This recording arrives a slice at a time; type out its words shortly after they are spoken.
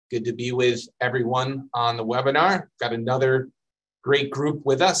Good to be with everyone on the webinar. Got another great group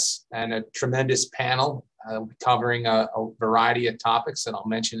with us and a tremendous panel covering a variety of topics that I'll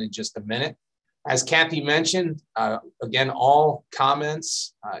mention in just a minute. As Kathy mentioned, again, all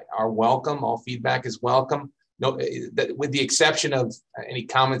comments are welcome. All feedback is welcome. No, with the exception of any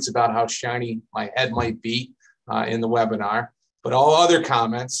comments about how shiny my head might be in the webinar, but all other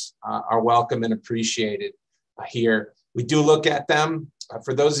comments are welcome and appreciated here. We do look at them.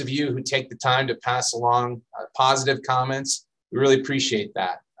 For those of you who take the time to pass along positive comments, we really appreciate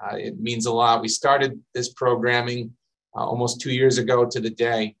that. It means a lot. We started this programming almost 2 years ago to the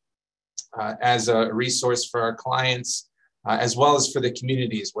day as a resource for our clients, as well as for the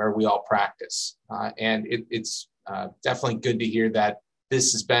communities where we all practice. And it's definitely good to hear that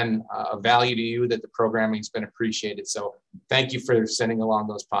this has been a value to you, that the programming has been appreciated. So thank you for sending along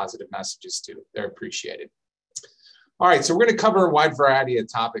those positive messages too. They're appreciated. All right, so we're going to cover a wide variety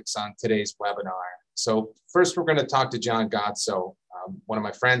of topics on today's webinar. So first, we're going to talk to John Godso, one of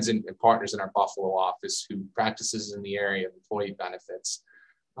my friends and partners in our Buffalo office who practices in the area of employee benefits.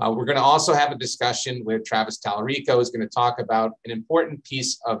 We're going to also have a discussion with Travis Tallarico, who's going to talk about an important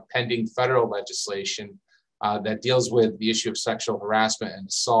piece of pending federal legislation that deals with the issue of sexual harassment and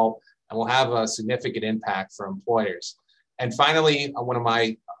assault, and will have a significant impact for employers. And finally, one of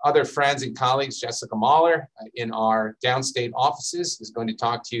my other friends and colleagues, Jessica Mahler, in our downstate offices, is going to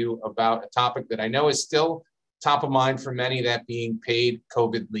talk to you about a topic that I know is still top of mind for many, that being paid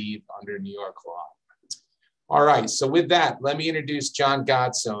COVID leave under New York law. All right, so with that, let me introduce John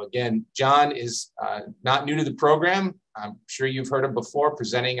Godso. Again, John is not new to the program. I'm sure you've heard him before,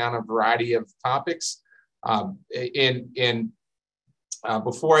 presenting on a variety of topics.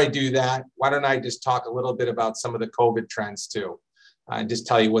 Before I do that, why don't I just talk a little bit about some of the COVID trends too, and just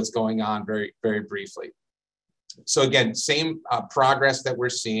tell you what's going on very, very briefly. So again, same progress that we're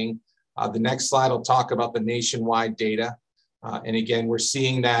seeing. The next slide will talk about the nationwide data. And again, we're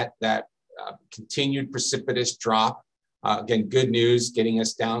seeing that continued precipitous drop. Again, good news, getting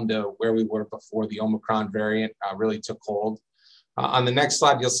us down to where we were before the Omicron variant really took hold. On the next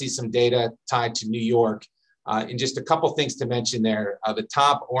slide, you'll see some data tied to New York. And just a couple things to mention there. The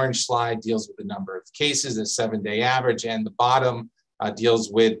top orange slide deals with the number of cases, the 7-day average, and the bottom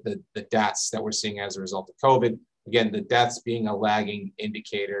deals with the deaths that we're seeing as a result of COVID. Again, the deaths being a lagging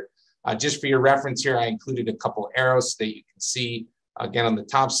indicator. Just for your reference here, I included a couple arrows so that you can see. Again, on the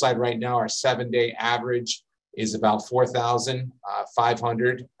top side right now, our 7-day average is about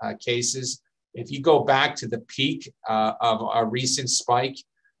 4,500 cases. If you go back to the peak of our recent spike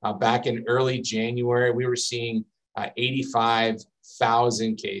back in early January, we were seeing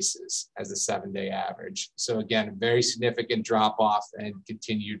 85,000 cases as the 7-day average. So again, a very significant drop off and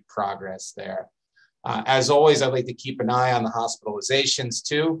continued progress there. As always, I'd like to keep an eye on the hospitalizations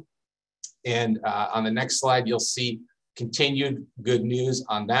too. And on the next slide, you'll see continued good news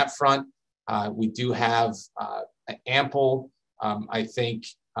on that front. We do have ample, I think,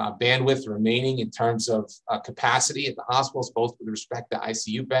 bandwidth remaining in terms of capacity at the hospitals, both with respect to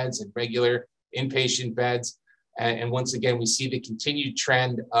ICU beds and regular inpatient beds. And once again, we see the continued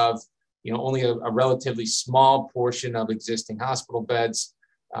trend of only a relatively small portion of existing hospital beds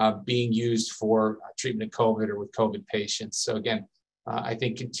being used for treatment of COVID or with COVID patients. So again, I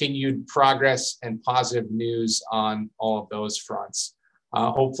think continued progress and positive news on all of those fronts.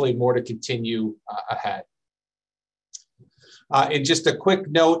 Hopefully more to continue ahead. And just a quick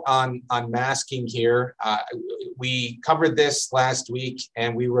note on masking here. We covered this last week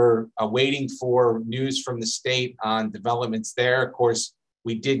and we were waiting for news from the state on developments there. Of course,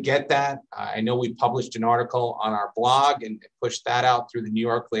 we did get that. I know we published an article on our blog and pushed that out through the New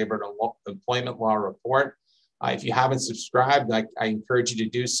York Labor and Employment Law Report. If you haven't subscribed, I encourage you to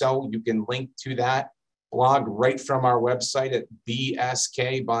do so. You can link to that blog right from our website at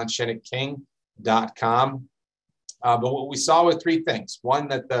bskbonshenekking.com. But what we saw were three things. One,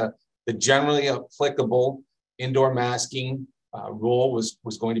 that the generally applicable indoor masking rule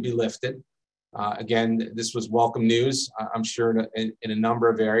was going to be lifted. Again, this was welcome news, I'm sure, in a number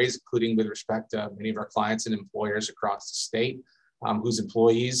of areas, including with respect to many of our clients and employers across the state, whose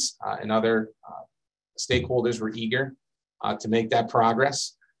employees and other stakeholders were eager to make that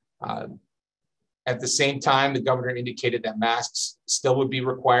progress. At the same time, the governor indicated that masks still would be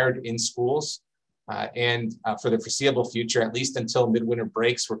required in schools and for the foreseeable future, at least until midwinter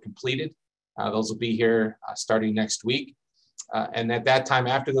breaks were completed. Those will be here starting next week. And at that time,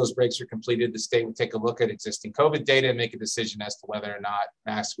 after those breaks are completed, the state would take a look at existing COVID data and make a decision as to whether or not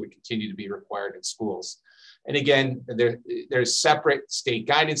masks would continue to be required in schools. And again, there's separate state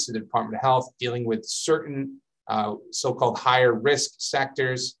guidance to the Department of Health dealing with certain so-called higher risk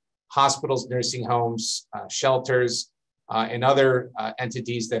sectors hospitals, nursing homes, shelters, and other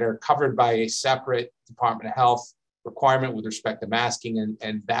entities that are covered by a separate Department of Health requirement with respect to masking,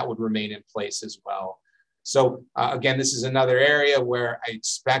 and that would remain in place as well. So again, this is another area where I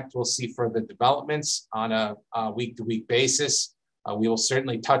expect we'll see further developments on a week-to-week basis. We will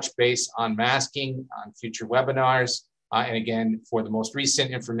certainly touch base on masking on future webinars. And again, for the most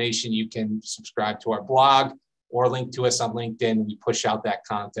recent information, you can subscribe to our blog or link to us on LinkedIn. We push out that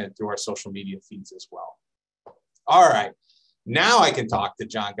content through our social media feeds as well. All right, now I can talk to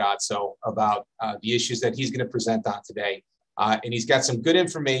John Godso about the issues that he's going to present on today. And he's got some good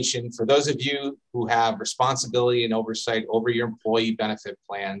information for those of you who have responsibility and oversight over your employee benefit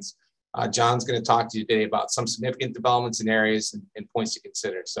plans. John's going to talk to you today about some significant developments in areas and points to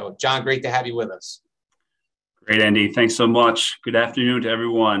consider. So John, great to have you with us. Great, Andy. Thanks so much. Good afternoon to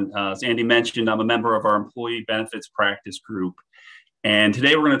everyone. As Andy mentioned, I'm a member of our employee benefits practice group. And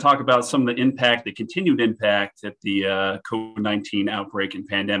today we're going to talk about some of the impact, the continued impact that the COVID-19 outbreak and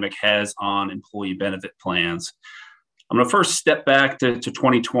pandemic has on employee benefit plans. I'm going to first step back to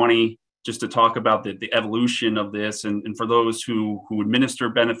 2020 just to talk about the evolution of this. And for those who administer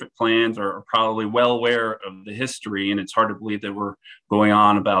benefit plans are probably well aware of the history, and it's hard to believe that we're going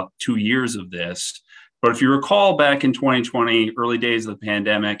on about 2 years of this. But if you recall back in 2020, early days of the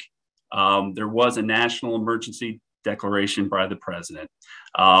pandemic, there was a national emergency declaration by the president.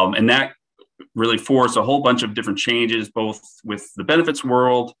 And that really forced a whole bunch of different changes, both with the benefits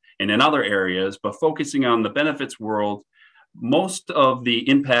world and in other areas, but focusing on the benefits world, most of the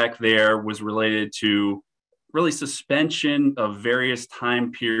impact there was related to really suspension of various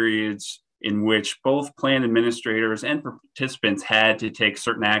time periods in which both plan administrators and participants had to take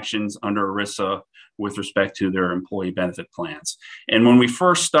certain actions under ERISA with respect to their employee benefit plans. And when we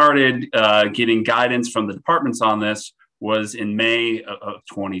first started getting guidance from the departments on this was in May of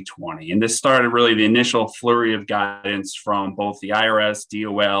 2020. And this started really the initial flurry of guidance from both the IRS,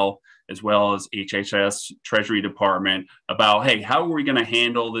 DOL, as well as HHS Treasury Department about, hey, how are we going to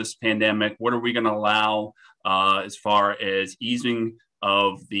handle this pandemic? What are we going to allow as far as easing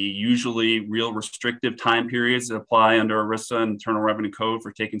of the usually real restrictive time periods that apply under ERISA and Internal Revenue Code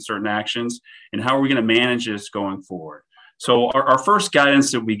for taking certain actions? And how are we going to manage this going forward? So our first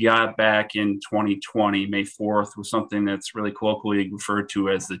guidance that we got back in 2020, May 4th, was something that's really colloquially referred to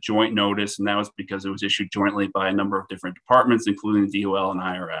as the joint notice. And that was because it was issued jointly by a number of different departments, including DOL and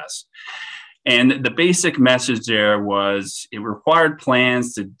IRS. And the basic message there was it required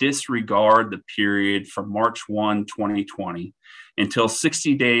plans to disregard the period from March 1, 2020 until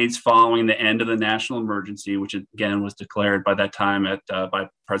 60 days following the end of the national emergency, which again was declared by that time by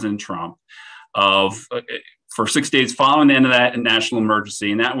President Trump, for 6 days following the end of that national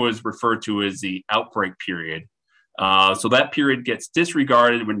emergency, and that was referred to as the outbreak period. So that period gets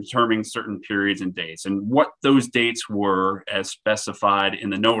disregarded when determining certain periods and dates. And what those dates were, as specified in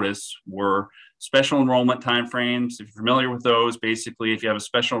the notice, were special enrollment timeframes. If you're familiar with those, basically, if you have a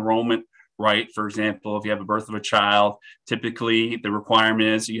special enrollment right, for example, if you have a birth of a child, typically the requirement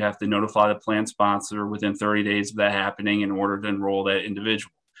is you have to notify the plan sponsor within 30 days of that happening in order to enroll that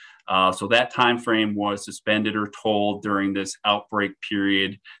individual. So that time frame was suspended or tolled during this outbreak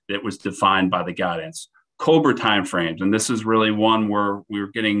period that was defined by the guidance. COBRA timeframes, and this is really one where we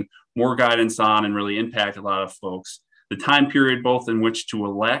were getting more guidance on and really impact a lot of folks. The time period both in which to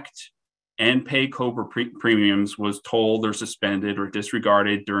elect and pay COBRA premiums was tolled or suspended or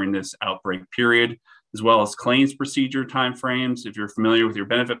disregarded during this outbreak period, as well as claims procedure timeframes. If you're familiar with your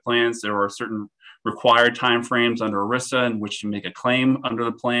benefit plans, there are certain required timeframes under ERISA in which to make a claim under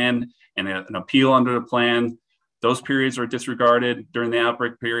the plan and an appeal under the plan. Those periods are disregarded during the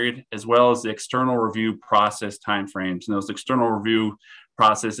outbreak period, as well as the external review process timeframes. And those external review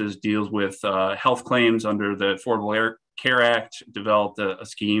processes deals with health claims under the Affordable Care Act, developed a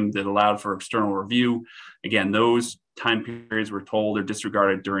scheme that allowed for external review. Again, those time periods were told or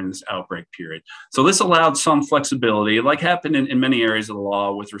disregarded during this outbreak period. So this allowed some flexibility, like happened in many areas of the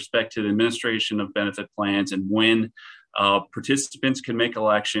law with respect to the administration of benefit plans and when participants can make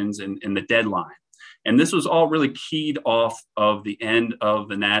elections and the deadline. And this was all really keyed off of the end of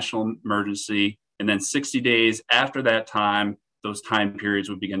the national emergency. And then 60 days after that time, those time periods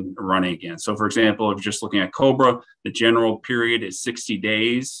would begin running again. So for example, if you're just looking at COBRA, the general period is 60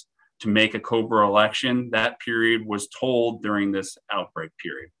 days to make a COBRA election. That period was tolled during this outbreak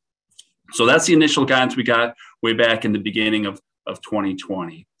period. So that's the initial guidance we got way back in the beginning of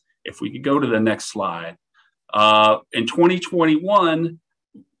 2020. If we could go to the next slide. In 2021,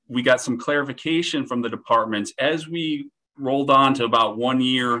 we got some clarification from the departments as we rolled on to about 1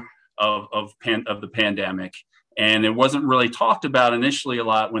 year of the pandemic. And it wasn't really talked about initially a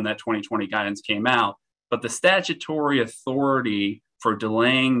lot when that 2020 guidance came out, but the statutory authority for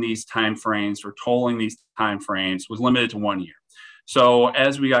delaying these timeframes, for tolling these timeframes, was limited to 1 year. So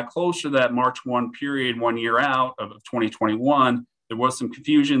as we got closer to that March 1 period, 1 year out of 2021, there was some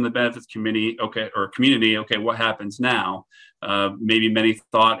confusion in the benefits committee, community, what happens now? Maybe many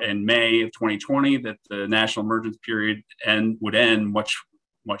thought in May of 2020 that the national emergency period would end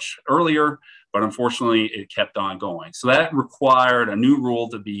much earlier, but unfortunately it kept on going. So that required a new rule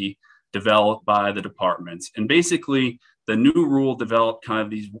to be developed by the departments. And basically the new rule developed kind of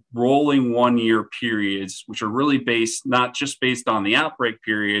these rolling 1 year periods, which are really not just based on the outbreak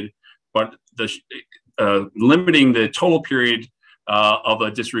period, but limiting the total period of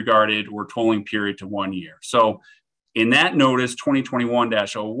a disregarded or tolling period to 1 year. So in that notice,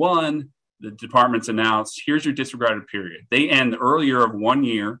 2021-01, the departments announced, here's your disregarded period. They end earlier of 1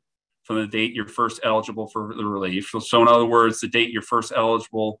 year from the date you're first eligible for the relief. So in other words, the date you're first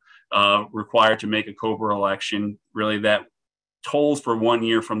eligible, required to make a COBRA election, really that tolls for 1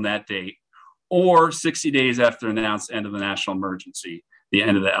 year from that date, or 60 days after the announced end of the national emergency, the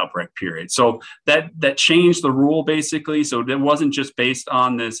end of the outbreak period. So that changed the rule basically. So it wasn't just based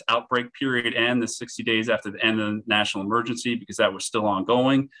on this outbreak period and the 60 days after the end of the national emergency, because that was still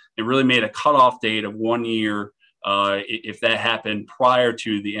ongoing. It really made a cutoff date of 1 year if that happened prior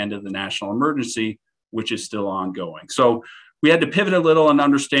to the end of the national emergency, which is still ongoing. So we had to pivot a little in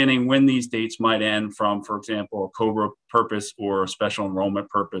understanding when these dates might end from, for example, a COBRA purpose or a special enrollment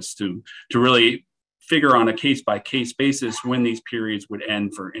purpose to really figure on a case-by-case basis when these periods would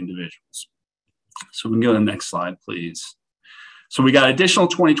end for individuals. So we can go to the next slide, please. So we got additional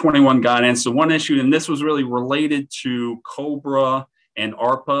 2021 guidance. So one issue, and this was really related to COBRA and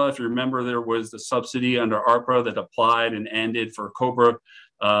ARPA. If you remember, there was the subsidy under ARPA that applied and ended for COBRA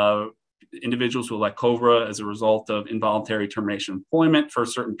individuals who elect COBRA as a result of involuntary termination of employment for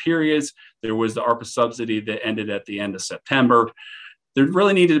certain periods. There was the ARPA subsidy that ended at the end of September. There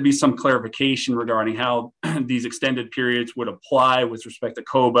really needed to be some clarification regarding how these extended periods would apply with respect to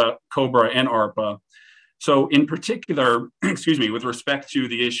COBRA and ARPA. So in particular, with respect to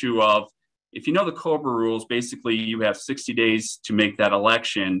the issue of, if you know the COBRA rules, basically you have 60 days to make that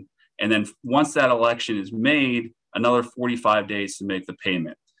election. And then once that election is made, another 45 days to make the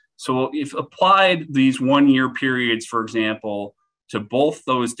payment. So if applied these 1 year periods, for example, to both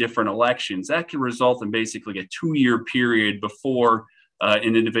those different elections, that could result in basically a 2 year period before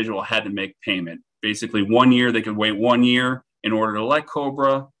an individual had to make payment. Basically 1 year, they could wait 1 year in order to elect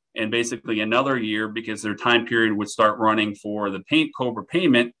COBRA, and basically another year because their time period would start running for the COBRA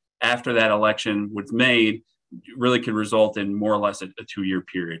payment after that election was made, really could result in more or less a 2 year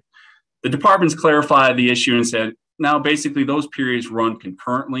period. The departments clarified the issue and said, now basically those periods run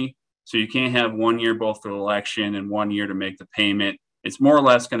concurrently. So you can't have 1 year both for the election and 1 year to make the payment. It's more or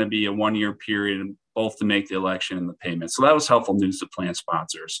less going to be a 1 year period both to make the election and the payment. So that was helpful news to plan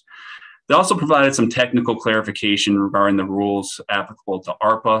sponsors. They also provided some technical clarification regarding the rules applicable to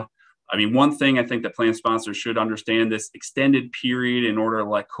ARPA. I mean, one thing I think that plan sponsors should understand, this extended period in order to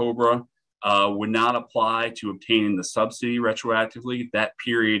elect COBRA would not apply to obtaining the subsidy retroactively. That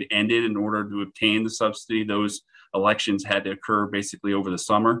period ended in order to obtain the subsidy. Those elections had to occur basically over the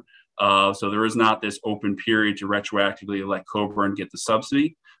summer. So there is not this open period to retroactively elect COBRA and get the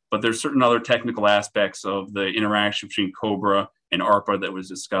subsidy, but there's certain other technical aspects of the interaction between COBRA and ARPA that was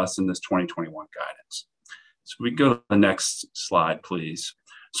discussed in this 2021 guidance. So we go to the next slide, please.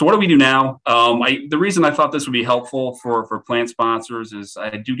 So what do we do now? The reason I thought this would be helpful for plan sponsors is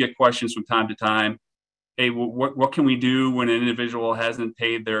I do get questions from time to time. Hey, what can we do when an individual hasn't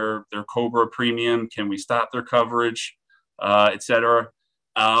paid their COBRA premium? Can we stop their coverage, et cetera?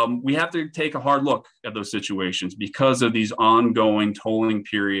 We have to take a hard look at those situations because of these ongoing tolling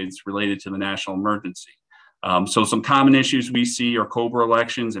periods related to the national emergency. So some common issues we see are COBRA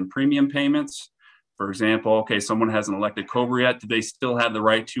elections and premium payments. For example, okay, someone hasn't elected COBRA yet. Do they still have the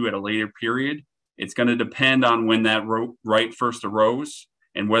right to at a later period? It's going to depend on when that right first arose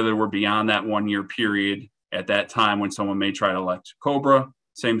and whether we're beyond that 1 year period at that time when someone may try to elect COBRA.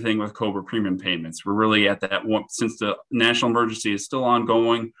 Same thing with COBRA premium payments. We're really at that one, since the national emergency is still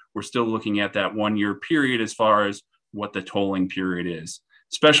ongoing, we're still looking at that 1 year period as far as what the tolling period is.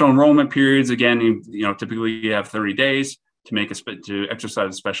 Special enrollment periods, again, typically you have 30 days to exercise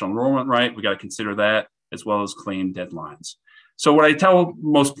a special enrollment right. We got to consider that as well as claim deadlines. So what I tell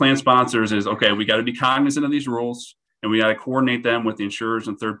most plan sponsors is, okay, we got to be cognizant of these rules and we got to coordinate them with the insurers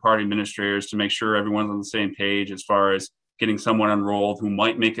and third-party administrators to make sure everyone's on the same page as far as getting someone enrolled who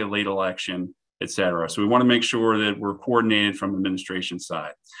might make a late election, et cetera. So we want to make sure that we're coordinated from the administration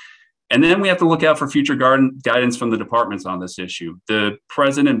side. And then we have to look out for future guidance from the departments on this issue. The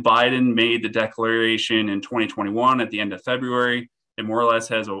President Biden made the declaration in 2021 at the end of February. It more or less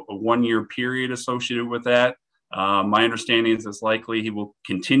has a 1-year period associated with that. My understanding is it's likely he will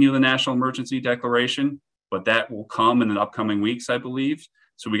continue the national emergency declaration, but that will come in the upcoming weeks, I believe.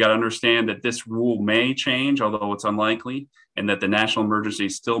 So we got to understand that this rule may change, although it's unlikely, and that the national emergency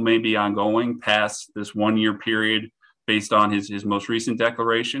still may be ongoing past this 1-year period based on his most recent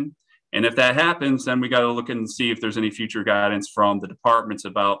declaration. And if that happens, then we got to look and see if there's any future guidance from the departments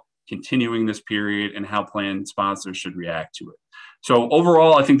about continuing this period and how plan sponsors should react to it. So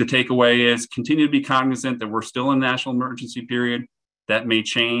overall, I think the takeaway is continue to be cognizant that we're still in national emergency period. That may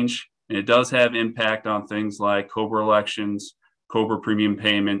change, and it does have impact on things like COBRA elections, COBRA premium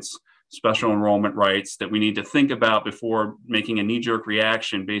payments, special enrollment rights that we need to think about before making a knee-jerk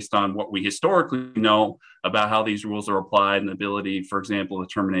reaction based on what we historically know about how these rules are applied and the ability, for example,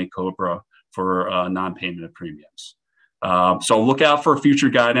 to terminate COBRA for non-payment of premiums. So look out for future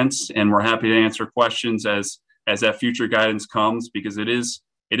guidance, and we're happy to answer questions as that future guidance comes, because it is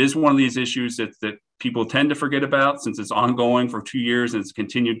one of these issues that people tend to forget about since it's ongoing for 2 years and it's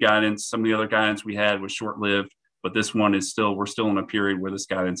continued guidance. Some of the other guidance we had was short-lived, but this one is we're still in a period where this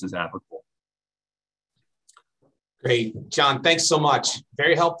guidance is applicable. Great, John, thanks so much.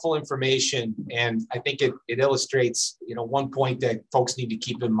 Very helpful information. And I think it illustrates, one point that folks need to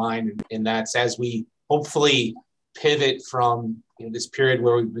keep in mind, and that's as we hopefully pivot from this period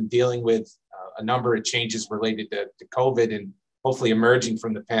where we've been dealing with a number of changes related to COVID and hopefully emerging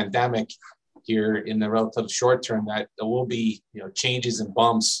from the pandemic here in the relative short term, that there will be changes and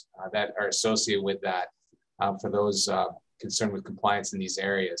bumps that are associated with that for those concerned with compliance in these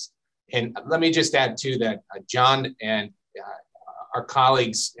areas. And let me just add too that John and our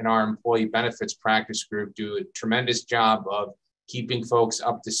colleagues in our employee benefits practice group do a tremendous job of keeping folks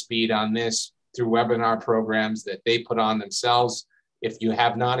up to speed on this through webinar programs that they put on themselves. If you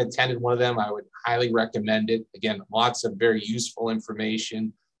have not attended one of them, I would highly recommend it. Again, lots of very useful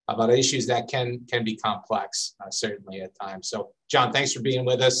information about issues that can be complex, certainly at times. So, John, thanks for being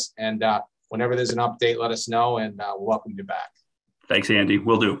with us. And whenever there's an update, let us know, and we'll welcome you back. Thanks, Andy.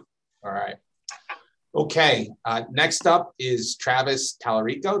 Will do. All right. Okay. Next up is Travis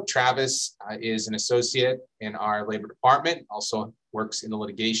Tallarico. Travis is an associate in our labor department, also works in the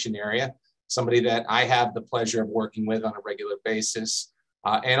litigation area. Somebody that I have the pleasure of working with on a regular basis,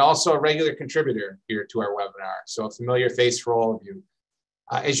 and also a regular contributor here to our webinar. So a familiar face for all of you.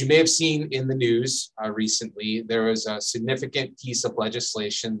 As you may have seen in the news recently, there was a significant piece of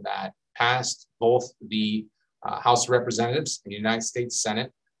legislation that passed both the House of Representatives and the United States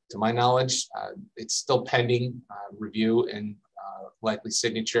Senate. To my knowledge, it's still pending review and likely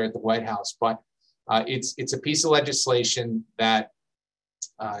signature at the White House, but it's a piece of legislation that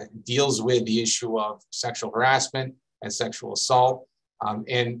deals with the issue of sexual harassment and sexual assault,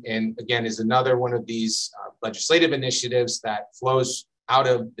 and again is another one of these legislative initiatives that flows out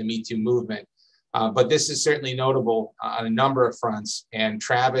of the Me Too movement. But this is certainly notable on a number of fronts, and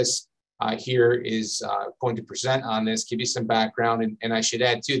Travis here is going to present on this, give you some background, and I should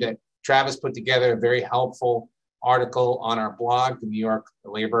add too that Travis put together a very helpful article on our blog, the New York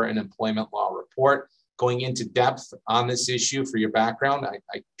Labor and Employment Law Report, going into depth on this issue for your background.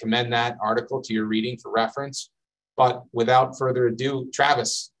 I commend that article to your reading for reference. But without further ado,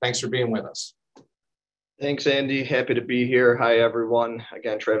 Travis, thanks for being with us. Thanks, Andy. Happy to be here. Hi, everyone.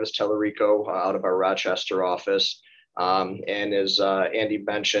 Again, Travis Tallarico out of our Rochester office. And as Andy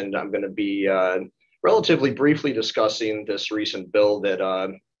mentioned, I'm going to be relatively briefly discussing this recent bill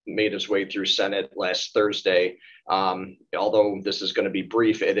that made its way through Senate last Thursday. Although this is going to be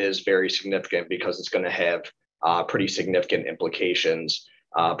brief, it is very significant because it's going to have pretty significant implications,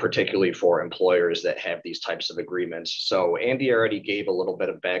 particularly for employers that have these types of agreements. So Andy already gave a little bit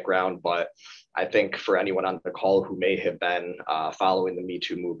of background, but I think for anyone on the call who may have been following the Me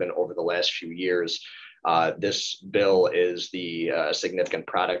Too movement over the last few years, this bill is the significant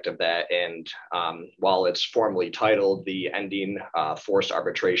product of that. And while it's formally titled the Ending Forced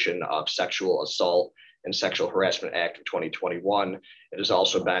Arbitration of Sexual Assault and Sexual Harassment Act of 2021, it has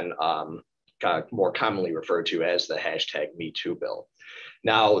also been more commonly referred to as the hashtag Me Too bill.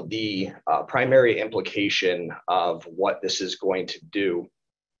 Now, the primary implication of what this is going to do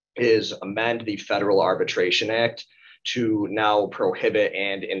is amend the Federal Arbitration Act to now prohibit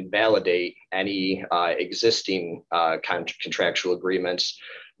and invalidate any existing contractual agreements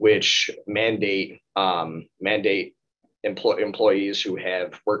which mandate employees who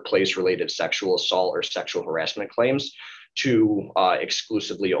have workplace-related sexual assault or sexual harassment claims to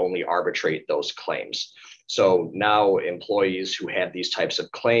exclusively only arbitrate those claims. So now employees who have these types of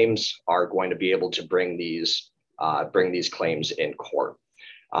claims are going to be able to bring these claims in court.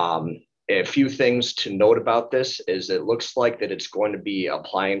 A few things to note about this is it looks like that it's going to be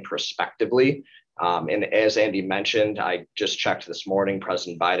applying prospectively. And as Andy mentioned, I just checked this morning,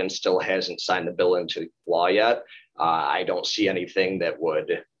 President Biden still hasn't signed the bill into law yet. I don't see anything that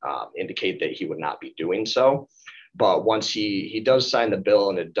would indicate that he would not be doing so. But once he does sign the bill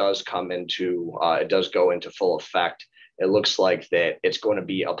and it does go into full effect, it looks like that it's going to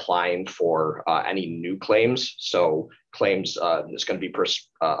be applying for any new claims. So claims is going to be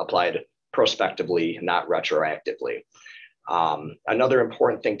applied prospectively, not retroactively. Another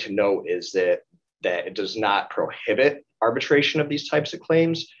important thing to note is that it does not prohibit arbitration of these types of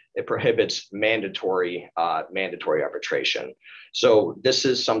claims. It prohibits mandatory arbitration. So this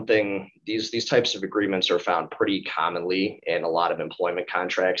is something, these types of agreements are found pretty commonly in a lot of employment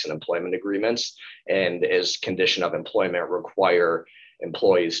contracts and employment agreements, and as condition of employment require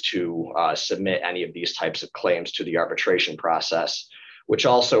employees to submit any of these types of claims to the arbitration process, which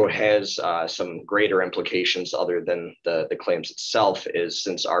also has some greater implications other than the claims itself, is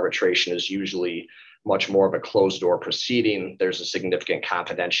since arbitration is usually much more of a closed door proceeding, there's a significant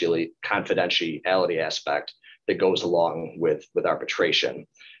confidentiality aspect that goes along with arbitration.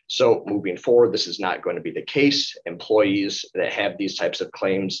 So moving forward, this is not going to be the case. Employees that have these types of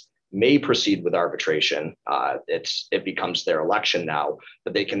claims may proceed with arbitration. It becomes their election now,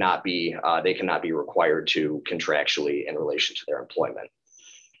 but they cannot be required to contractually in relation to their employment.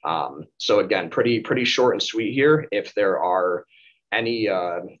 So again, pretty short and sweet here. If there are any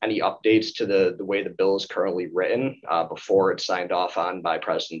updates to the way the bill is currently written before it's signed off on by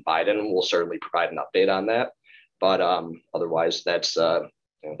President Biden, we'll certainly provide an update on that. But otherwise, that's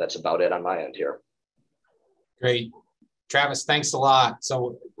about it on my end here. Great. Travis, thanks a lot.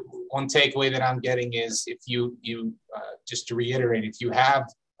 So one takeaway that I'm getting is if you just to reiterate, if you have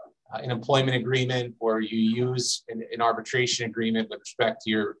an employment agreement or you use an arbitration agreement with respect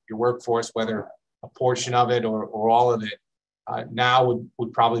to your workforce, whether a portion of it or all of it, now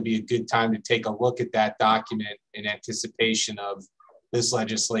would probably be a good time to take a look at that document in anticipation of this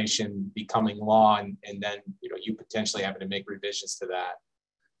legislation becoming law, and then you potentially having to make revisions to that.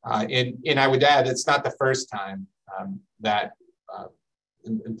 And I would add, it's not the first time that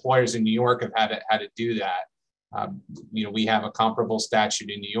employers in New York have had to do that. We have a comparable statute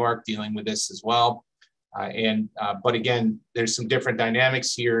in New York dealing with this as well. But again, there's some different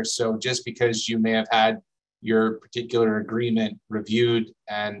dynamics here. So just because you may have had your particular agreement reviewed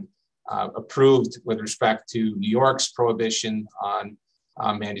and approved with respect to New York's prohibition on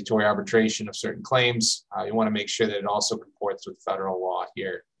mandatory arbitration of certain claims, you want to make sure that it also comports with federal law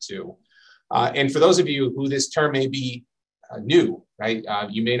here too. And for those of you who this term may be new, right?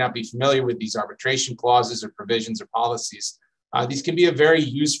 You may not be familiar with these arbitration clauses or provisions or policies. These can be a very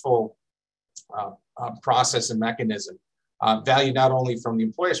useful process and mechanism, valued not only from the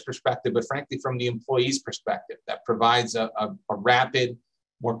employer's perspective, but frankly from the employee's perspective, that provides a rapid,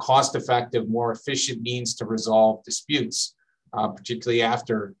 more cost-effective, more efficient means to resolve disputes, particularly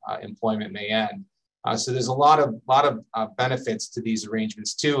after employment may end. So there's a lot of benefits to these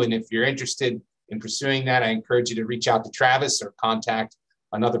arrangements too. And if you're interested in pursuing that, I encourage you to reach out to Travis or contact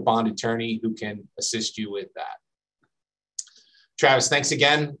another bond attorney who can assist you with that. Travis, thanks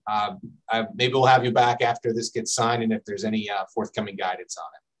again. Maybe we'll have you back after this gets signed and if there's any forthcoming guidance on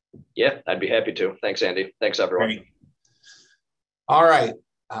it. Yeah, I'd be happy to. Thanks, Andy. Thanks, everyone. Great. All right.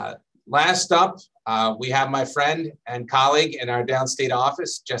 Last up, we have my friend and colleague in our downstate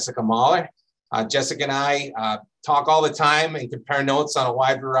office, Jessica Mahler. Jessica and I talk all the time and compare notes on a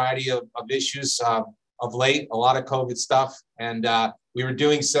wide variety of issues of late, a lot of COVID stuff. And we were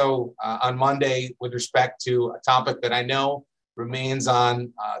doing so on Monday with respect to a topic that I know remains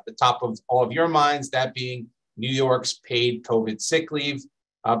on the top of all of your minds, that being New York's paid COVID sick leave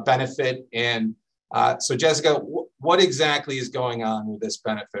benefit. And so Jessica, what exactly is going on with this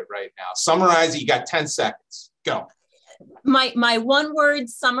benefit right now? Summarize it, you got 10 seconds, go. My one word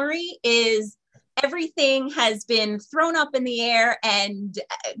summary is everything has been thrown up in the air and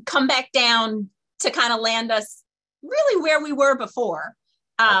come back down to kind of land us really where we were before.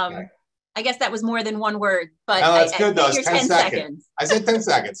 Okay. I guess that was more than one word, but no, that's good though. It's 10 seconds. I said 10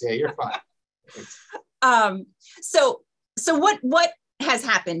 seconds. Yeah, you're fine. So what has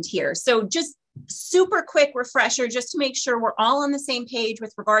happened here? So just super quick refresher, just to make sure we're all on the same page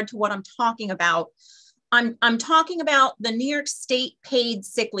with regard to what I'm talking about. I'm talking about the New York State paid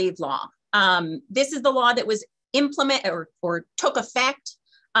sick leave law. This is the law that was implemented or took effect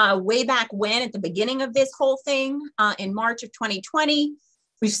way back when, at the beginning of this whole thing in March of 2020.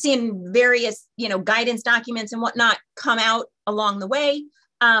 we've seen various, guidance documents and whatnot come out along the way.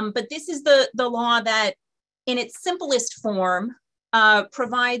 But this is the law that in its simplest form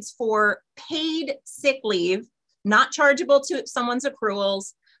provides for paid sick leave, not chargeable to someone's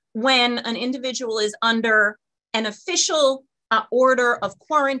accruals, when an individual is under an official order of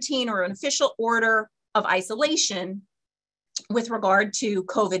quarantine or an official order of isolation with regard to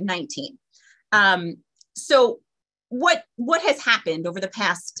COVID-19. So what has happened over the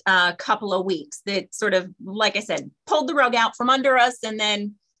past couple of weeks that sort of, like I said, pulled the rug out from under us and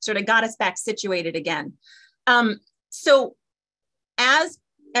then sort of got us back situated again? So as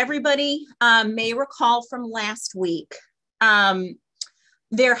everybody may recall from last week,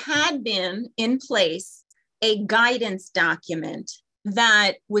 there had been in place a guidance document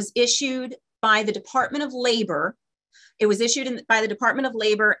that was issued by the Department of Labor. It was issued by the Department of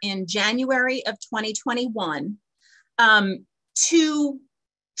Labor in January of 2021 to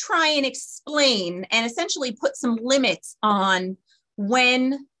try and explain and essentially put some limits on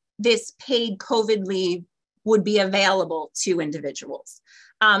when this paid COVID leave would be available to individuals.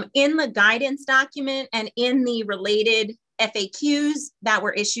 In the guidance document and in the related FAQs that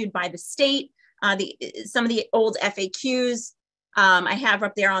were issued by the state, some of the old FAQs I have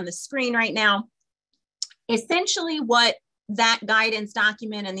up there on the screen right now. Essentially what that guidance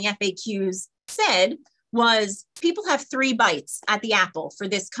document and the FAQs said was people have 3 bites at the apple for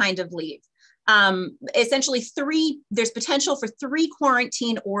this kind of leave. Essentially there's potential for 3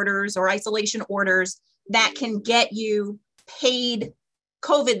 quarantine orders or isolation orders that can get you paid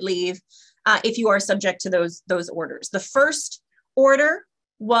COVID leave if you are subject to those orders. The first order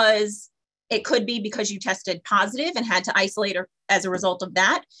was, it could be because you tested positive and had to isolate as a result of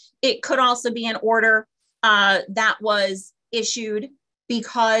that. It could also be an order that was issued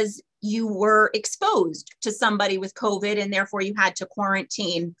because you were exposed to somebody with COVID and therefore you had to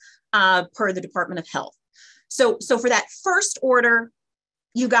quarantine per the Department of Health. So for that first order,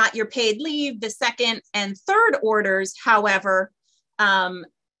 you got your paid leave. The second and third orders, however,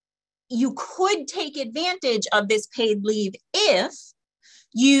 you could take advantage of this paid leave if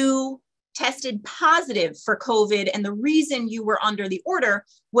you tested positive for COVID. And the reason you were under the order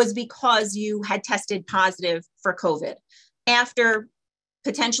was because you had tested positive for COVID. After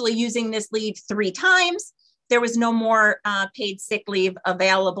potentially using this leave 3 times, there was no more paid sick leave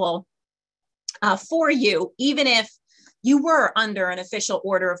available for you, even if you were under an official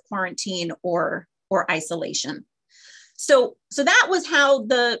order of quarantine or isolation. So that was how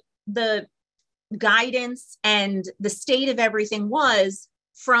the guidance and the state of everything was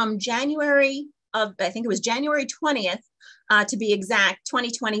from January of, I think it was January 20th, to be exact,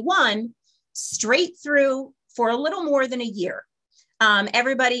 2021, straight through for a little more than a year.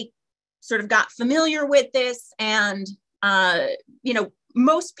 Everybody sort of got familiar with this, and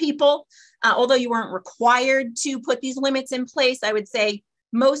most people, although you weren't required to put these limits in place, I would say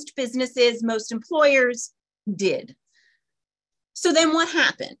most businesses, most employers did. So then what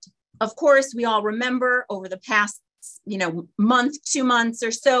happened? Of course, we all remember over the past, month, 2 months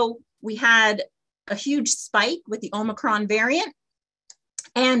or so, we had a huge spike with the Omicron variant,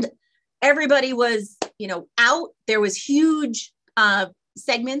 and everybody was, out. There was huge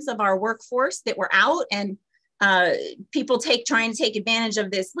segments of our workforce that were out, and people trying to take advantage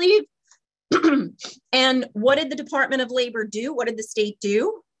of this leave. And what did the Department of Labor do? What did the state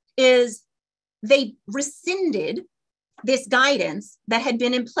do? Is they rescinded this guidance that had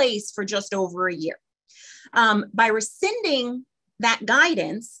been in place for just over a year. By rescinding that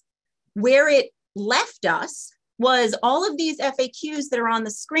guidance, where it left us was all of these FAQs that are on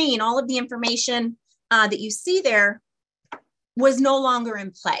the screen, all of the information that you see there was no longer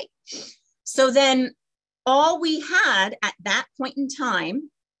in play. So then all we had at that point in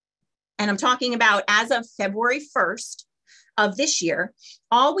time, and I'm talking about as of February 1st of this year,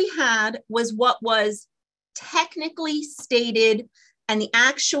 all we had was what was technically stated and the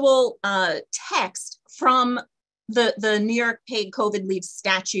actual text from the New York paid COVID leave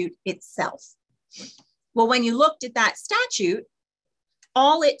statute itself. Well, when you looked at that statute,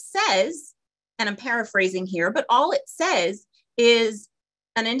 all it says, and I'm paraphrasing here, but all it says is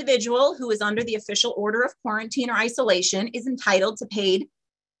an individual who is under the official order of quarantine or isolation is entitled to paid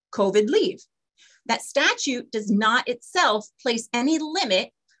COVID leave. That statute does not itself place any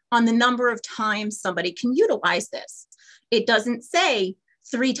limit on the number of times somebody can utilize this. It doesn't say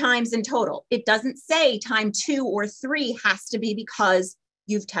 3 times in total. It doesn't say time 2 or 3 has to be because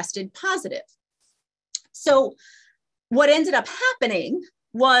you've tested positive. So what ended up happening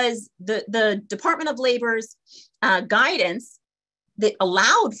was the Department of Labor's guidance that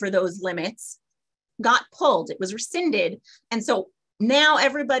allowed for those limits got pulled. It was rescinded. And so now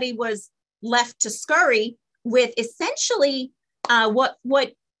everybody was left to scurry with essentially what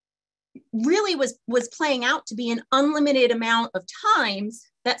really was playing out to be an unlimited amount of times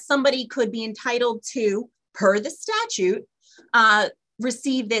that somebody could be entitled to, per the statute,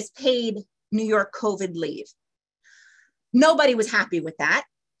 receive this paid New York COVID leave. Nobody was happy with that.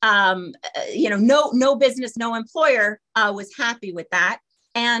 No business, no employer was happy with that.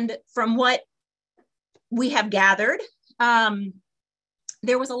 And from what we have gathered,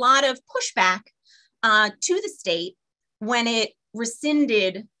 there was a lot of pushback to the state when it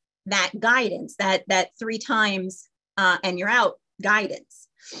rescinded that guidance, that 3 times and you're out guidance.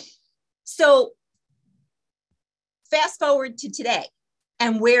 So fast forward to today,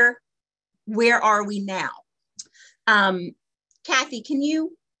 and where are we now? Kathy, can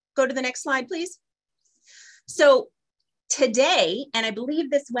you go to the next slide, please? So today, and I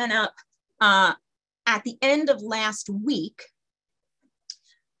believe this went up at the end of last week,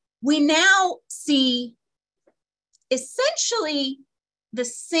 we now see essentially the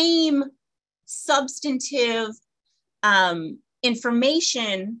same substantive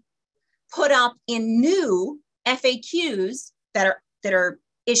information put up in new FAQs that are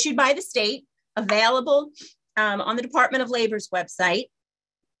issued by the state, available on the Department of Labor's website.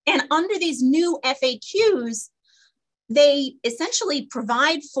 And under these new FAQs, they essentially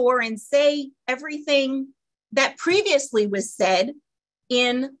provide for and say everything that previously was said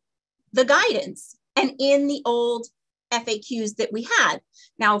in the guidance and in the old FAQs that we had.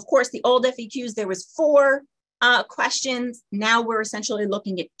 Now, of course, the old FAQs, there was 4 questions. Now we're essentially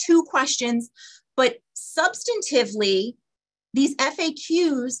looking at 2 questions, but substantively, these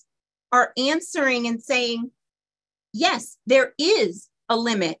FAQs are answering and saying, yes, there is a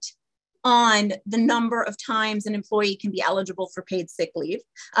limit on the number of times an employee can be eligible for paid sick leave,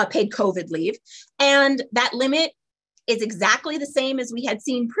 paid COVID leave. And that limit is exactly the same as we had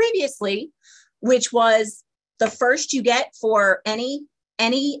seen previously, which was the first you get for any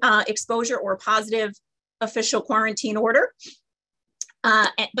exposure or positive official quarantine order.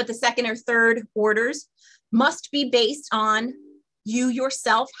 But the second or third orders must be based on you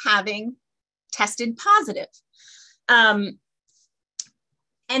yourself having tested positive. And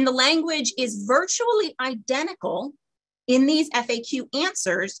the language is virtually identical in these FAQ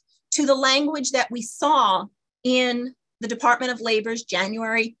answers to the language that we saw in the Department of Labor's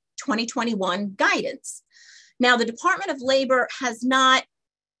January 2021 guidance. Now, the Department of Labor has not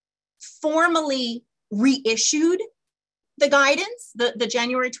formally reissued the guidance, the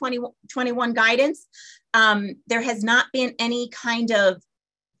January 2021 guidance. There has not been any kind of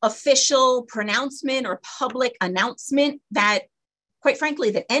official pronouncement or public announcement that, quite frankly,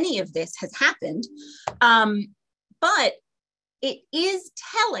 that any of this has happened. But it is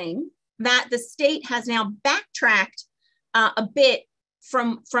telling that the state has now backtracked a bit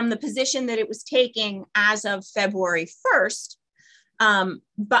from the position that it was taking as of February 1st,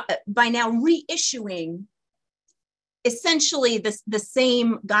 but by now reissuing essentially the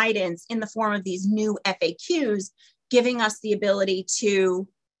same guidance in the form of these new FAQs, giving us the ability to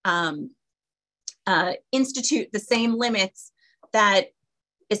institute the same limits that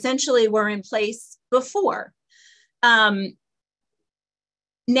essentially were in place before. Now,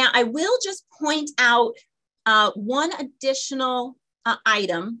 I will just point out one additional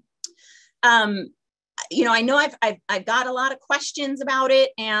item. I know I've got a lot of questions about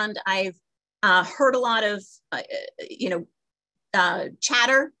it, and I've heard a lot of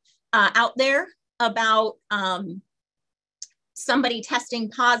chatter out there about somebody testing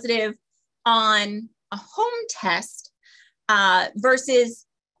positive on a home test versus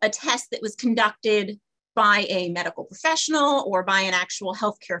a test that was conducted by a medical professional or by an actual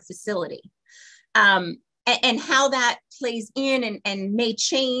healthcare facility, and how that plays in and may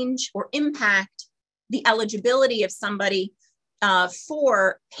change or impact the eligibility of somebody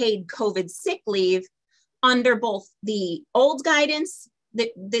for paid COVID sick leave under both the old guidance that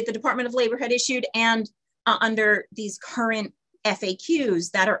the Department of Labor had issued and under these current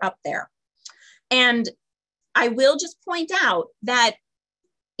FAQs that are up there. And I will just point out that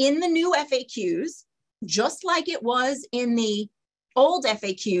in the new FAQs, just like it was in the old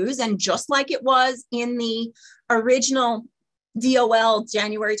FAQs and just like it was in the original DOL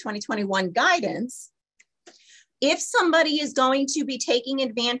January 2021 guidance, if somebody is going to be taking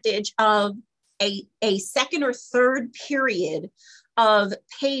advantage of a second or third period of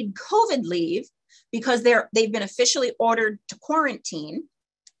paid COVID leave because they've been officially ordered to quarantine,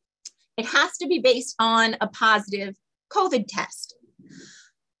 it has to be based on a positive COVID test.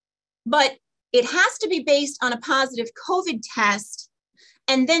 But it has to be based on a positive COVID test,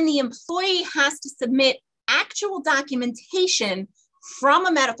 and then the employee has to submit actual documentation from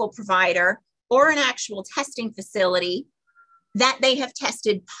a medical provider or an actual testing facility that they have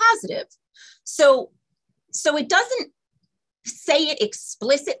tested positive. So it doesn't say it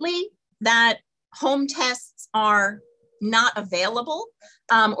explicitly that home tests are not available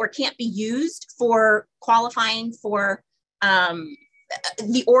or can't be used for qualifying for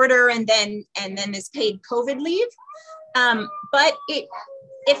the order and then this paid COVID leave. But it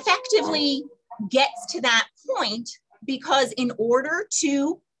effectively gets to that point because in order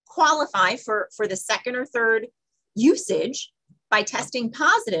to qualify for the second or third usage by testing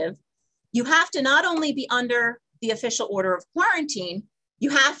positive, you have to not only be under the official order of quarantine, you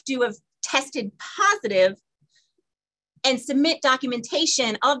have to have tested positive and submit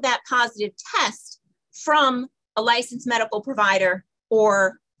documentation of that positive test from a licensed medical provider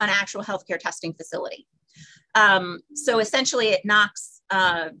or an actual healthcare testing facility. So essentially it knocks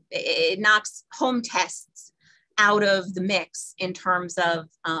home tests out of the mix in terms of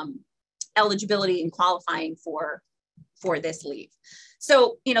eligibility and qualifying for this leave.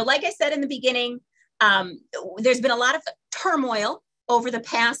 So, like I said in the beginning, there's been a lot of turmoil over the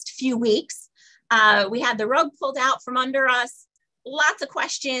past few weeks. We had the rug pulled out from under us, lots of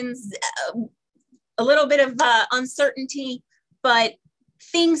questions, a little bit of uncertainty, but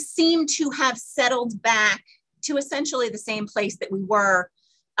things seem to have settled back to essentially the same place that we were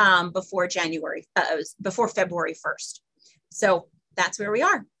before February 1st. So that's where we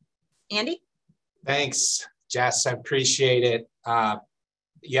are. Andy? Thanks, Jess. I appreciate it. I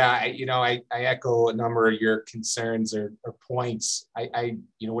echo a number of your concerns or points.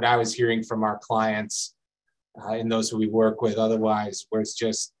 What I was hearing from our clients and those who we work with otherwise was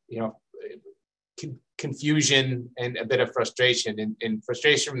just, confusion and a bit of frustration and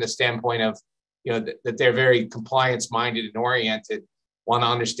frustration from the standpoint of, that they're very compliance minded and oriented, want to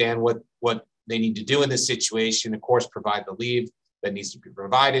understand what they need to do in this situation, of course, provide the leave that needs to be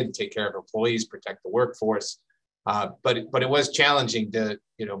provided, take care of employees, protect the workforce. But it was challenging to,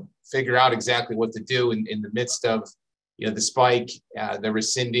 figure out exactly what to do in the midst of, the spike, the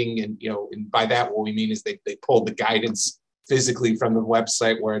rescinding, and by that, what we mean is they pulled the guidance physically from the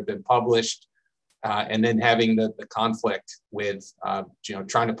website where it had been published, and then having the conflict with,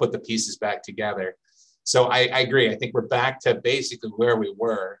 trying to put the pieces back together. So I agree. I think we're back to basically where we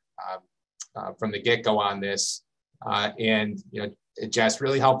were from the get-go on this. And Jess,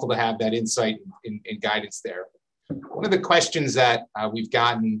 really helpful to have that insight and guidance there. One of the questions that we've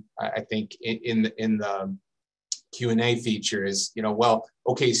gotten, I think, in the Q&A feature is,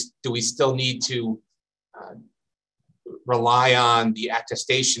 do we still need to rely on the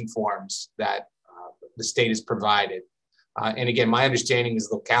attestation forms that the state has provided? And again, my understanding is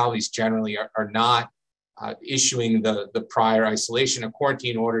localities generally are not issuing the prior isolation or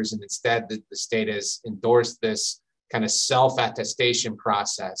quarantine orders, and instead the state has endorsed this kind of self-attestation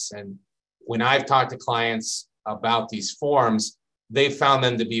process. And when I've talked to clients about these forms, they found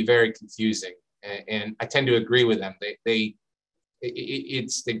them to be very confusing. And I tend to agree with them. I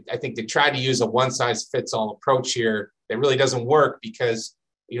think they try to use a one-size-fits-all approach here that really doesn't work because,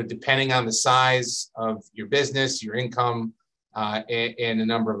 depending on the size of your business, your income, and the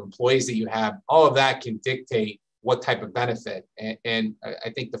number of employees that you have, all of that can dictate what type of benefit. And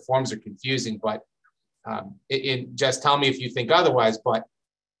I think the forms are confusing, but just tell me if you think otherwise, but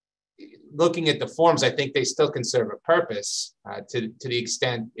looking at the forms, I think they still can serve a purpose to the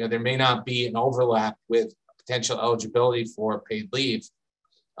extent, there may not be an overlap with potential eligibility for paid leave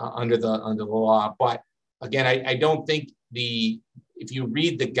under the law. But again, I don't think if you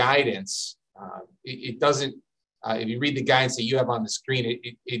read the guidance, it doesn't, if you read the guidance that you have on the screen,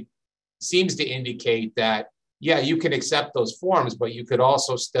 it seems to indicate that, yeah, you can accept those forms, but you could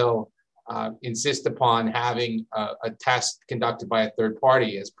also still insist upon having a test conducted by a third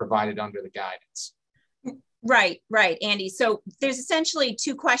party as provided under the guidance. Right, Andy. So there's essentially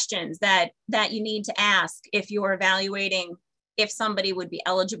two questions that you need to ask if you're evaluating if somebody would be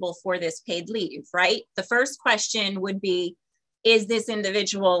eligible for this paid leave, right? The first question would be, is this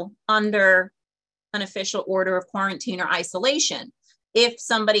individual under an official order of quarantine or isolation? If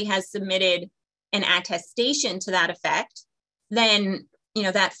somebody has submitted an attestation to that effect, then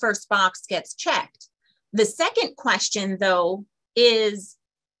that first box gets checked. The second question, though, is,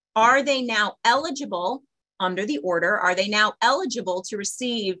 are they now eligible under the order? Are they now eligible to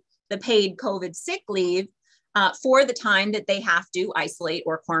receive the paid COVID sick leave for the time that they have to isolate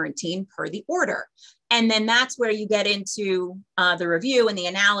or quarantine per the order? And then that's where you get into the review and the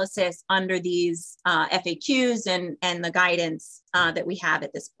analysis under these FAQs and the guidance that we have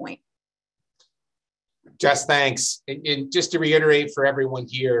at this point. Jess, thanks. And just to reiterate for everyone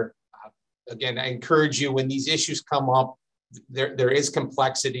here, again, I encourage you when these issues come up, there is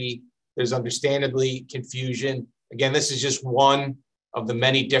complexity. There's understandably confusion. Again, this is just one of the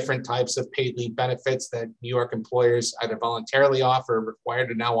many different types of paid leave benefits that New York employers either voluntarily offer or required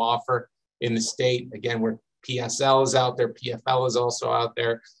to now offer in the state. Again, where PSL is out there, PFL is also out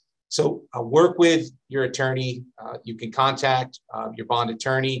there. So work with your attorney. You can contact your bond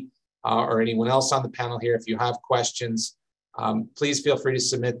attorney or anyone else on the panel here if you have questions. Please feel free to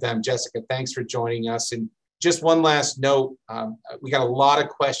submit them. Jessica, thanks for joining us. And just one last note, we got a lot of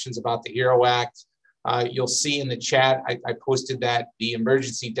questions about the HERO Act. You'll see in the chat, I posted that the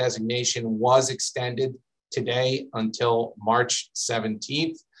emergency designation was extended today until March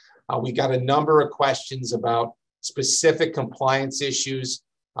 17th. We got a number of questions about specific compliance issues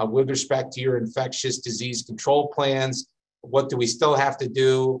with respect to your infectious disease control plans. What do we still have to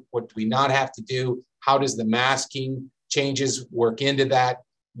do? What do we not have to do? How does the masking changes work into that?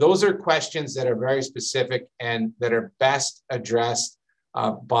 Those are questions that are very specific and that are best addressed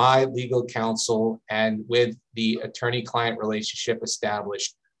by legal counsel and with the attorney-client relationship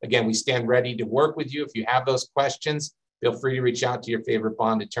established. Again, we stand ready to work with you. If you have those questions, feel free to reach out to your favorite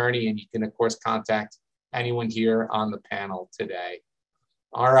bond attorney, and you can, of course, contact anyone here on the panel today.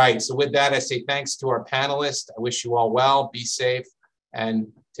 All right, so with that, I say thanks to our panelists. I wish you all well, be safe, and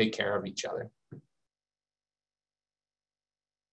take care of each other.